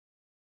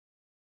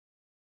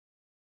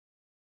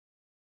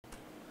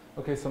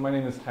Okay, so my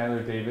name is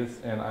Tyler Davis,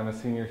 and I'm a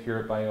senior here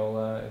at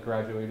Biola,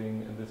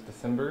 graduating this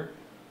December.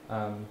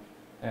 Um,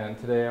 and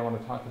today I want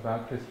to talk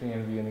about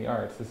Christianity and the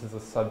arts. This is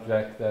a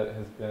subject that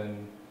has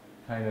been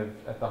kind of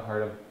at the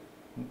heart of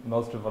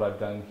most of what I've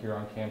done here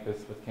on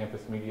campus with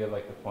campus media,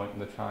 like The Point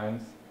and The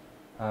Chimes.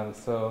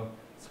 So,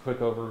 just a quick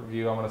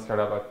overview. I want to start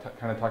out by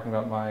kind of talking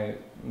about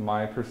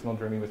my personal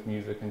journey with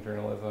music and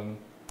journalism,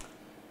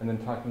 and then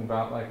talking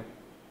about like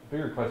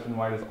bigger question: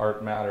 why does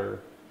art matter?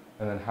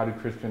 And then how do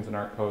Christians and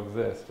art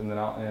coexist? And then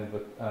I'll end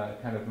with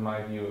kind of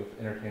my view of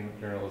entertainment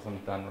journalism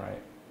done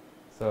right.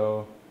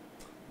 So,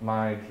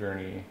 my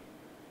journey.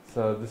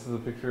 So this is a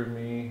picture of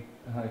me,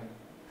 like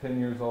 10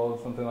 years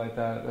old, something like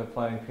that,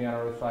 playing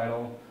piano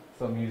recital.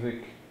 So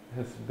music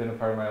has been a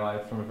part of my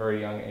life from a very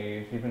young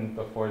age. Even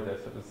before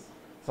this, it was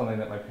something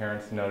that my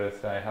parents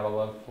noticed I had a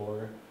love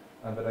for.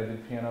 But I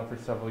did piano for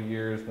several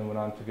years, then went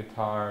on to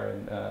guitar,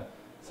 and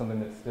something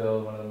that's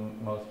still one of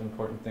the most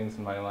important things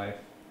in my life.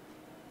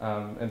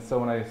 And so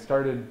when I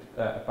started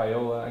at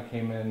Biola, I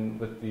came in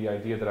with the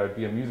idea that I would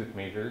be a music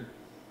major.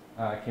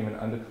 I came in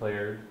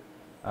undeclared,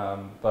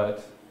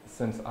 but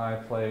since I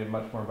play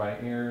much more by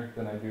ear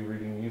than I do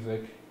reading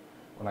music,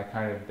 when I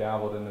kind of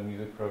dabbled in the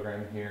music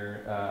program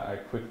here, I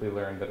quickly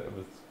learned that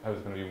I was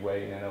going to be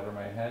way in over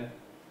my head.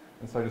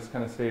 And so I just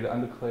kind of stayed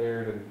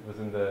undeclared and was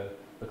in the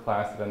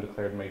class that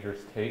undeclared majors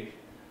take.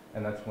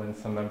 And that's when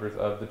some members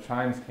of the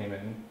Chimes came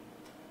in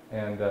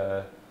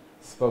and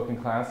spoke in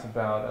class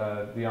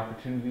about the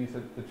opportunities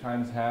that the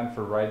Chimes had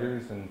for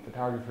writers and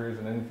photographers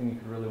and anything you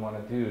could really want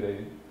to do.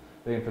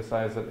 They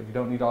emphasized that you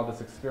don't need all this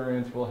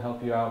experience, we'll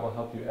help you out, we'll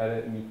help you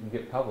edit, and you can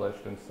get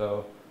published. And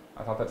so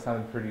I thought that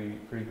sounded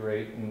pretty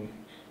great, and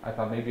I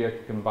thought maybe I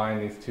could combine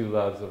these two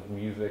loves of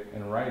music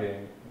and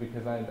writing,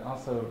 because I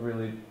also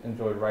really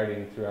enjoyed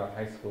writing throughout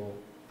high school.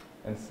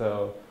 And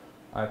so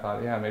I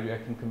thought, yeah, maybe I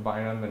can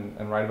combine them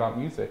and write about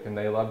music, and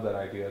they loved that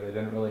idea. They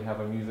didn't really have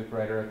a music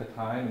writer at the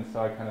time, and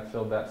so I kind of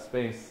filled that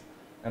space.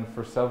 And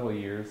for several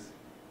years,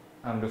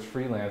 I'm just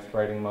freelanced,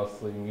 writing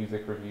mostly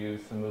music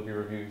reviews and movie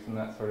reviews and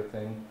that sort of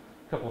thing.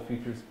 A couple of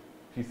features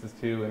pieces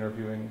too,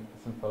 interviewing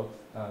some folks.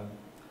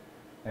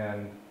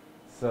 And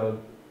so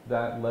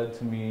that led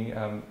to me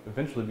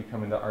eventually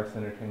becoming the arts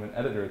and entertainment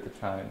editor at the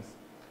Chimes.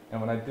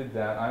 And when I did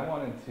that, I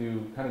wanted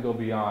to kind of go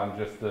beyond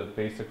just the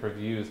basic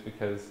reviews,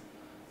 because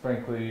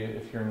frankly,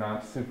 if you're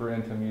not super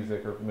into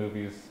music or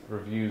movies,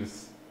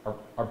 reviews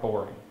are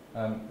boring.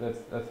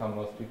 That's how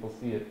most people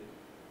see it.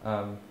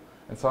 And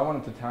so I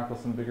wanted to tackle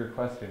some bigger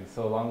questions.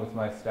 So along with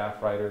my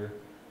staff writer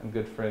and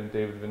good friend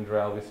David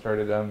Vendrell, we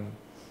started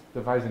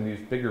devising these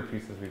bigger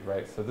pieces we'd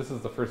write. So this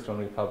is the first one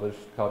we published,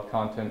 called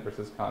Content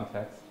versus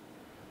Context.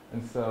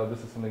 And so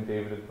this is something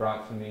David had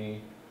brought to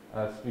me,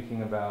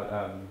 speaking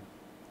about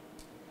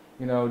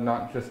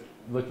not just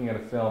looking at a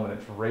film and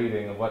its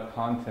rating of what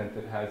content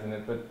it has in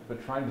it,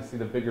 but trying to see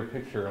the bigger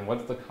picture and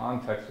what's the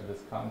context of this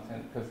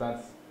content, because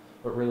that's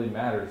what really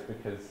matters,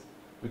 because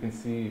we can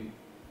see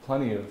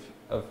plenty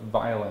of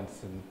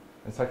violence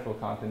and sexual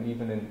content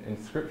even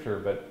in scripture,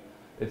 but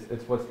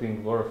it's what's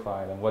being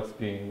glorified and what's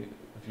being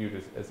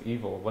viewed as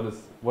evil. What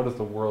is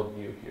the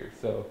worldview here?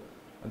 So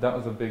that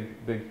was a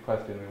big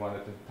question we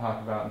wanted to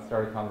talk about and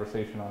start a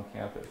conversation on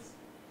campus.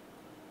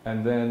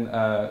 And then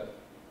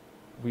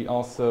we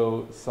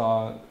also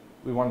saw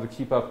we wanted to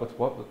keep up with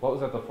what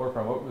was at the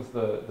forefront, what was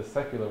the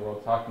secular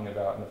world talking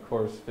about, and of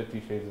course 50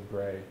 Shades of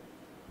Grey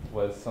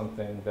was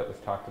something that was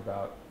talked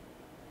about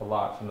a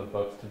lot, from the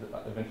books to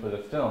eventually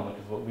the film, which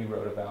is what we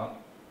wrote about.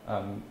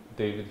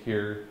 David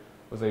here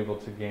was able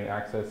to gain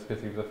access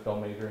because he was a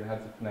film major and had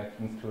some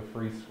connections to a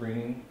free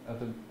screening of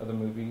the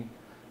movie,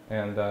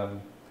 and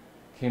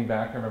came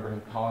back. I remember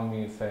him calling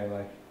me and saying,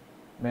 like,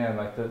 man,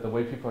 like the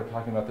way people are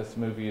talking about this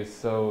movie is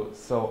so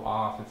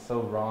off, it's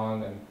so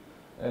wrong, and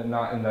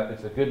not in that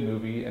it's a good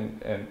movie,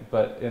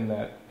 but in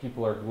that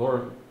people are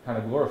kind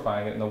of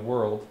glorifying it in the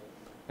world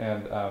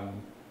and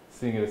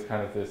seeing it as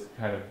kind of this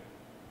kind of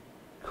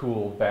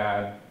cool,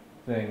 bad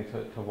thing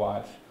to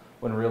watch,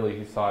 when really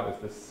he saw it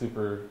as this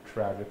super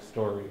tragic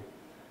story.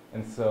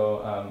 And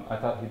so I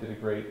thought he did a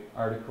great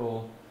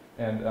article,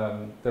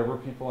 and there were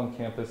people on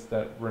campus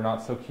that were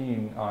not so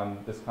keen on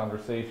this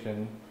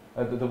conversation,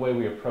 the way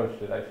we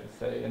approached it, I should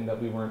say, and that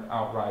we weren't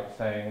outright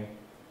saying,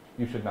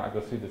 you should not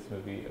go see this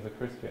movie as a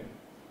Christian.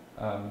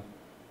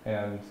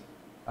 And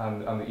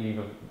on the eve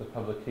of the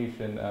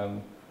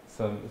publication,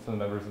 some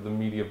members of the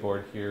media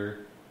board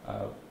here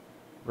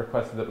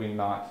requested that we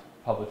not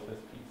publish this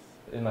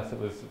piece unless it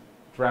was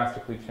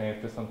drastically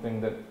changed to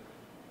something that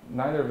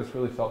neither of us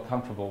really felt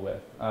comfortable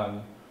with.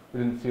 We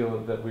didn't feel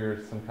that we were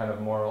some kind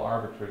of moral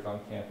arbiters on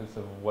campus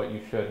of what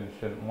you should and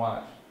shouldn't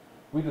watch.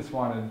 We just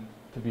wanted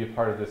to be a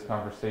part of this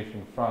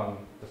conversation from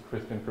this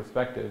Christian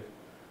perspective,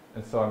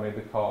 and so I made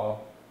the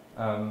call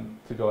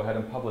to go ahead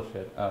and publish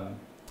it.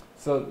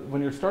 So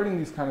when you're starting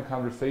these kind of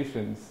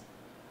conversations,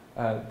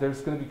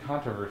 there's going to be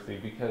controversy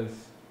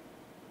because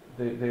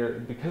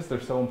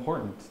they're so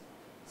important.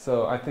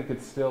 So I think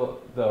it's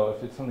still, though,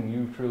 if it's something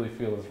you truly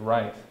feel is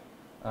right,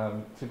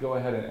 to go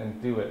ahead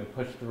and do it and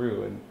push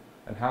through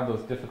and have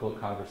those difficult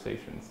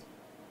conversations.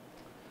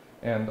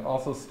 And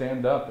also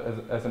stand up.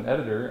 As an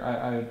editor,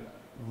 I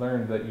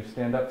learned that you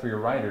stand up for your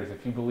writers.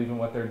 If you believe in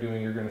what they're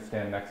doing, you're going to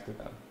stand next to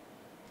them.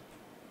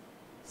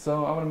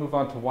 So I want to move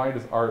on to why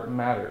does art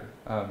matter?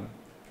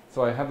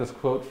 So I have this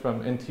quote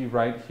from N.T.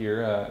 Wright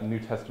here, a New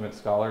Testament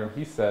scholar, and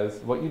he says,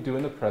 "What you do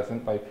in the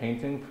present by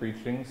painting,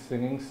 preaching,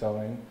 singing,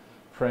 sewing,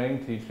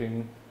 praying,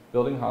 teaching,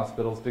 building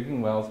hospitals,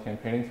 digging wells,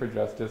 campaigning for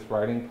justice,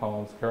 writing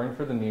poems, caring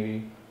for the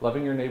needy,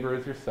 loving your neighbor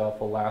as yourself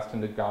will last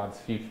into God's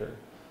future.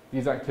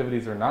 These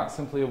activities are not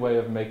simply a way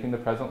of making the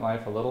present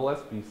life a little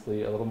less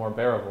beastly, a little more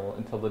bearable,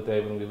 until the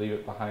day when we leave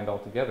it behind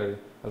altogether,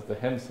 as the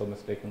hymn so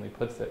mistakenly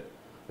puts it.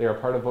 They are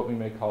part of what we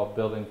may call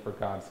building for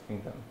God's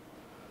kingdom."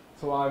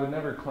 So while I would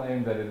never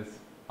claim that it is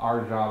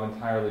our job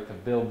entirely to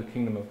build the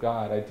kingdom of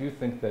God, I do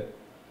think that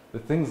the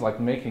things like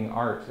making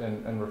art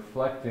and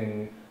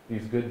reflecting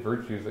these good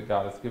virtues that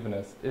God has given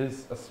us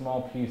is a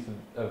small piece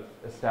of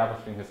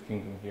establishing his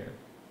kingdom here.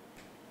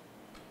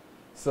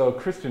 So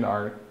Christian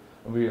art,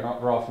 we're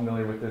all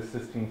familiar with this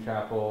Sistine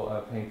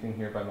Chapel painting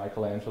here by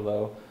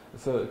Michelangelo.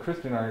 So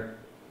Christian art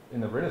in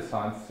the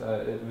Renaissance,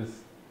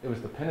 it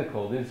was the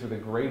pinnacle. These are the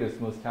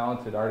greatest, most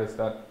talented artists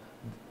that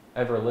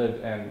ever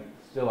lived and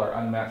still are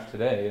unmatched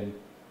today.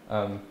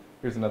 And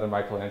here's another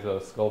Michelangelo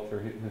sculpture.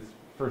 His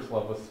first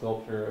love was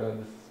sculpture,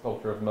 this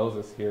sculpture of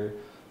Moses here.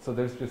 So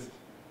there's just,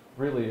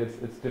 really,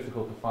 it's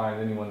difficult to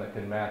find anyone that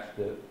can match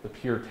the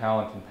pure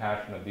talent and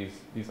passion of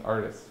these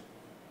artists.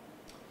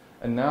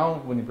 And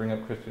now, when you bring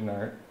up Christian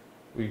art,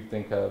 we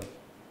think of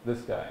this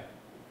guy,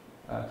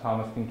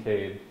 Thomas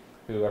Kinkade,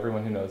 who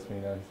everyone who knows me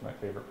knows he's my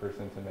favorite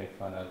person to make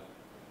fun of.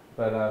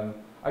 But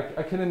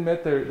I can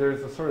admit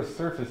there's a sort of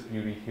surface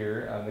beauty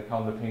here. They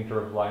call him the painter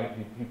of light.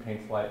 He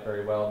paints light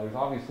very well. There's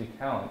obviously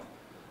talent.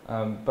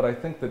 But I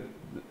think that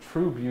the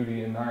true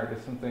beauty in art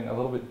is something a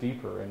little bit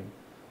deeper. And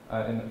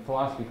in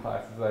philosophy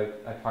classes,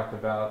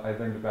 I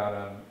learned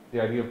about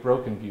the idea of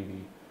broken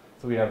beauty.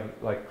 So we have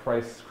like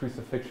Christ's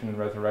crucifixion and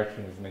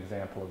resurrection is an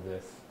example of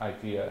this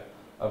idea.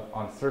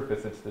 On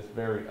surface, it's this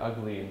very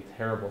ugly and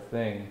terrible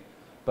thing,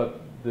 but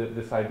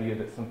this idea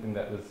that something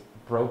that was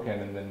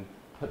broken and then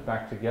put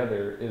back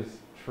together is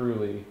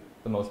truly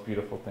the most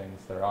beautiful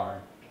things there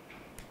are.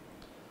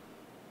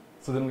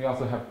 So then we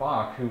also have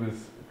Bach, who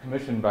was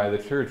commissioned by the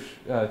church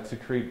to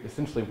create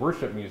essentially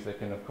worship music,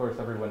 and of course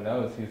everyone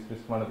knows he's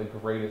just one of the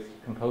greatest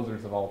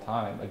composers of all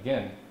time,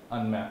 again,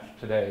 unmatched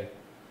today.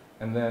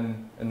 And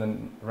then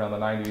around the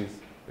 90s,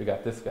 we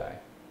got this guy,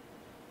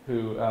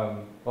 who,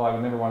 well, I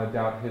would never want to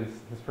doubt his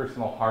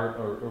personal heart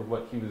or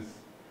what he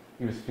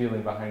was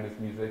feeling behind his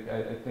music.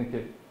 I think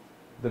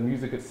the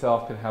music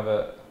itself could have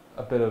a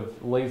bit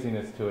of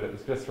laziness to it. It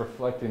was just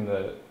reflecting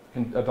the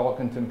adult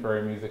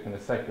contemporary music in the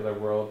secular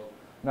world,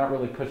 not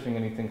really pushing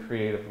anything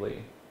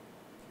creatively.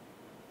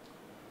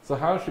 So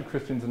how should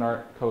Christians and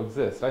art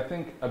coexist? I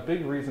think a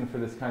big reason for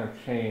this kind of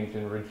change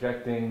in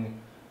rejecting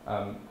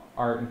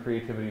art and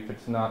creativity, if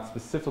it's not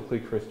specifically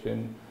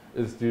Christian,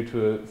 is due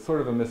to a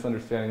sort of a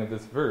misunderstanding of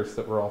this verse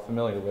that we're all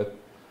familiar with.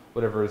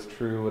 Whatever is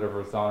true,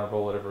 whatever is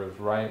honorable, whatever is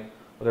right,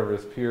 whatever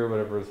is pure,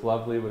 whatever is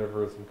lovely,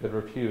 whatever is of good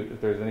repute,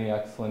 if there's any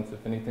excellence,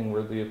 if anything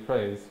worthy of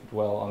praise,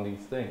 dwell on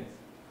these things.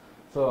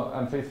 So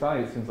on face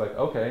value, it seems like,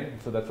 okay,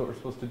 so that's what we're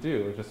supposed to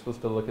do. We're just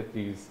supposed to look at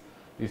these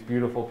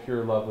beautiful,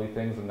 pure, lovely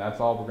things, and that's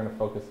all we're going to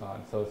focus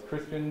on. So as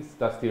Christians,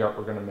 that's the art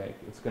we're going to make.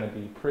 It's going to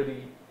be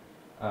pretty,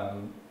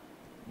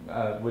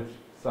 which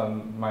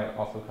some might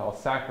also call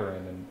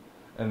saccharine.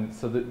 And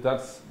so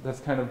that's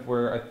kind of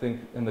where I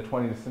think in the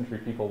 20th century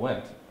people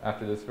went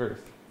after this verse.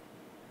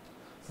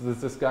 So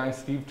there's this guy,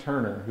 Steve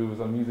Turner, who was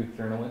a music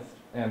journalist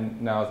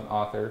and now is an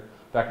author.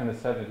 Back in the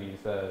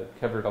 70s,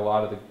 covered a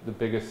lot of the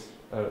biggest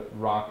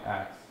rock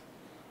acts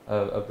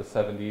of the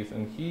 70s,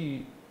 and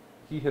he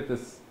hit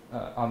this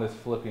on this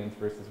Philippians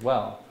verse as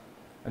well.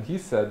 And he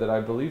said that I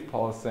believe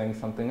Paul is saying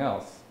something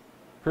else.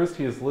 First,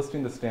 he is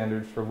listing the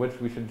standards for which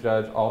we should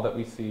judge all that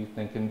we see,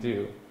 think, and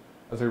do.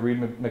 As we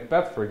read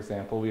Macbeth, for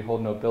example, we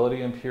hold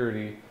nobility and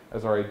purity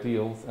as our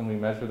ideals, and we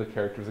measure the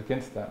characters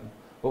against them.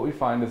 What we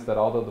find is that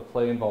although the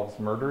play involves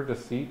murder,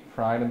 deceit,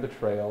 pride, and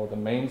betrayal, the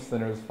main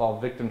sinners fall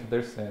victim to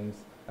their sins,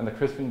 and the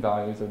Christian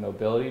values of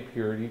nobility,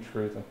 purity,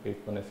 truth, and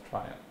faithfulness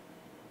triumph.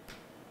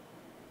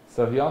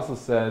 So he also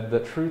said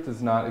that truth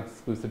is not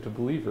exclusive to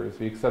believers.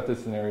 We accept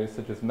this in areas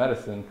such as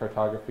medicine,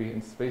 cartography,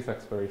 and space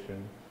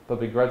exploration, but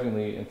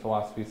begrudgingly in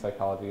philosophy,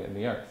 psychology, and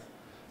the arts.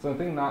 So I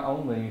think not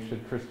only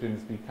should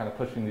Christians be kind of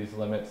pushing these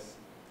limits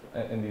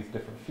in these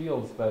different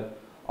fields, but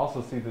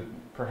also see that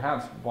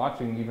perhaps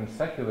watching even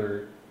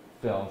secular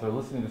films or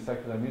listening to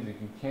secular music,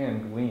 you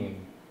can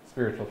glean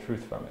spiritual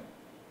truth from it.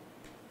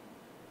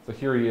 So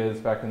here he is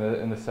back in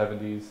the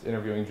 70s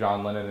interviewing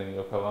John Lennon and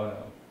Yoko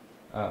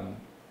Ono.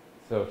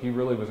 So he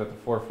really was at the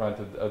forefront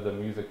of the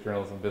music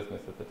journalism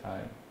business at the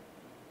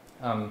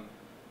time.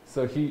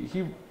 So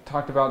he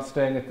talked about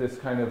staying at this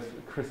kind of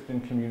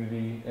Christian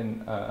community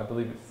in, I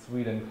believe it's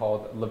Sweden,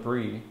 called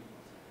L'Abri,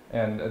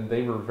 and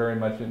they were very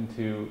much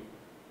into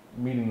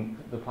meeting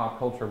the pop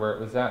culture where it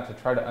was at to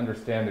try to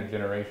understand their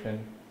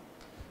generation.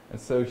 And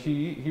so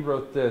he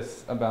wrote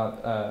this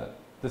about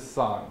this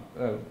song,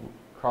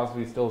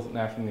 Crosby, Stills,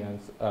 Nash and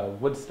Young's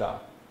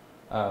Woodstock.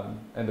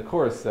 And the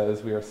chorus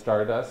says, "We are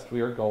stardust,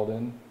 we are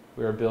golden,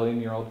 we are a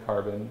billion-year-old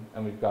carbon,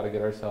 and we've got to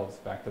get ourselves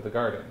back to the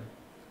garden."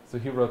 So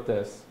he wrote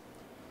this.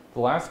 The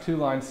last two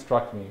lines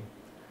struck me.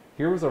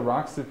 Here was a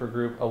rock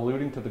supergroup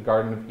alluding to the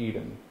Garden of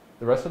Eden.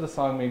 The rest of the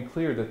song made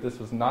clear that this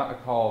was not a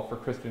call for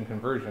Christian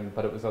conversion,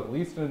 but it was at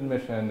least an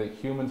admission that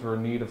humans were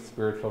in need of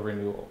spiritual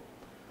renewal.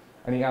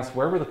 And he asked,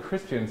 where were the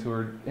Christians who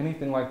were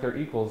anything like their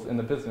equals in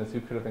the business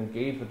who could have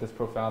engaged with this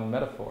profound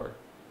metaphor?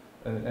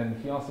 And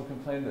he also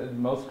complained that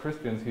most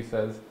Christians, he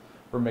says,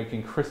 were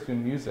making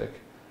Christian music,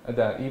 and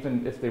that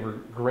even if they were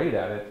great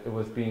at it, it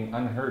was being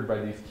unheard by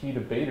these key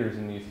debaters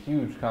in these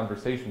huge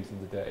conversations of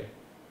the day.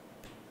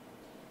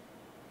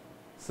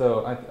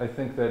 So I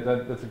think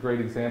that's a great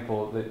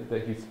example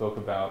that he spoke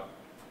about,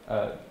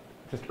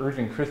 just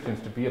urging Christians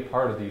to be a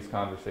part of these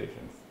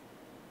conversations.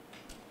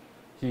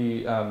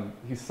 He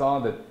saw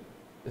that,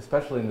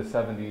 especially in the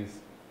 70s,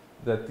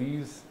 that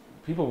these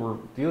people were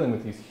dealing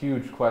with these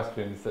huge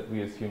questions that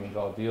we as humans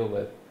all deal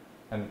with,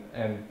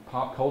 and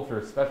pop culture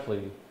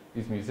especially,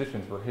 these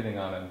musicians were hitting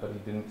on him, but he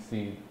didn't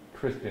see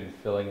Christians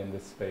filling in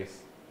this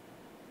space.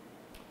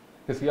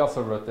 Because he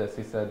also wrote this,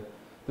 he said,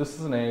 "This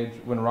is an age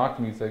when rock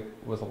music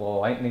was a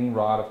lightning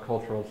rod of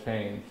cultural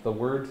change. The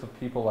words of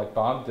people like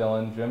Bob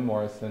Dylan, Jim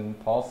Morrison,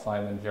 Paul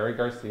Simon, Jerry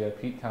Garcia,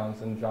 Pete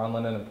Townsend, John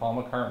Lennon, and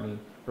Paul McCartney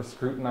were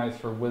scrutinized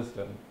for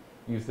wisdom.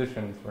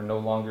 Musicians were no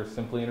longer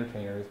simply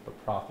entertainers,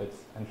 but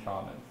prophets and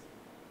shamans."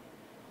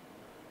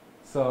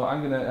 So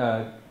I'm going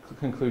to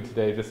conclude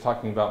today just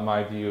talking about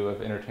my view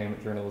of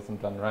entertainment journalism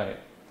done right.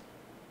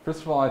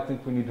 First of all, I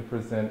think we need to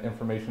present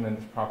information in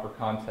its proper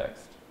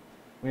context.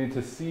 We need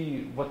to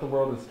see what the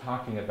world is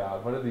talking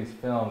about. What are these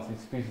films,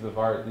 these pieces of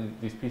art,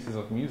 these pieces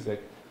of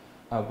music?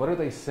 What are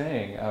they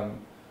saying?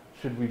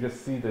 Should we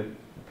just see that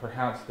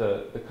perhaps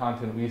the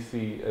content we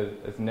see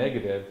as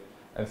negative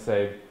and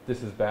say,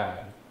 this is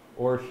bad?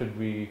 Or should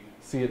we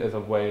see it as a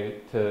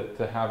way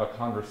to have a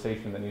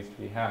conversation that needs to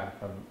be had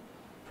from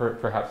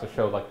perhaps a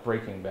show like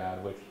Breaking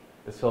Bad, which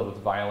is filled with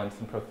violence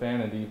and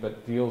profanity,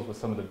 but deals with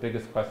some of the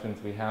biggest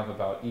questions we have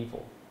about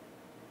evil?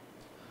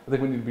 I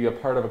think we need to be a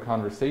part of a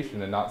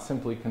conversation and not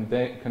simply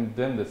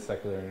condemn this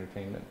secular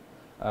entertainment.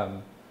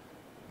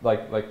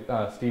 Like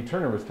Steve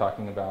Turner was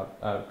talking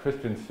about,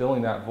 Christians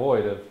filling that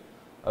void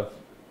of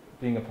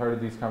being a part of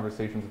these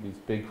conversations with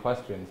these big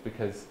questions,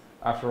 because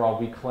after all,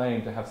 we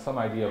claim to have some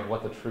idea of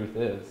what the truth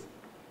is.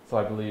 So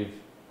I believe,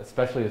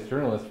 especially as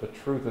journalists, but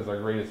truth is our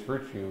greatest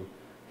virtue.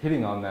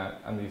 Hitting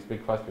on these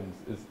big questions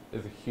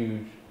is a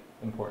huge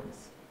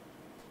importance.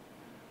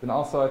 Then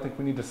also, I think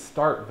we need to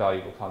start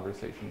valuable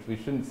conversations. We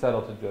shouldn't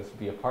settle to just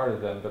be a part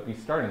of them, but be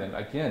starting them.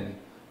 Again,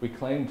 we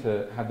claim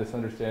to have this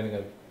understanding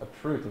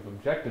of truth, of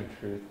objective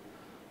truth.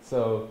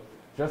 So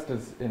just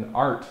as in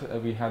art,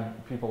 we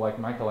had people like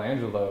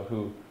Michelangelo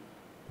who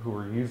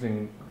were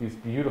using these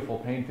beautiful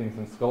paintings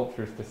and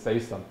sculptures to say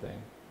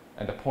something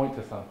and to point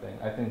to something,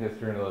 I think as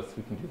journalists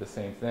we can do the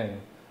same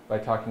thing by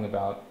talking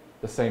about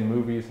the same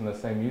movies and the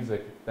same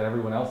music that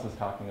everyone else is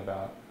talking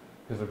about,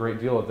 because a great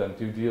deal of them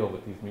do deal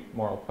with these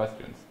moral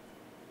questions.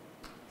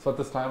 So at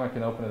this time I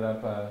can open it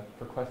up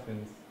for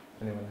questions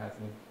if anyone has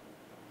any.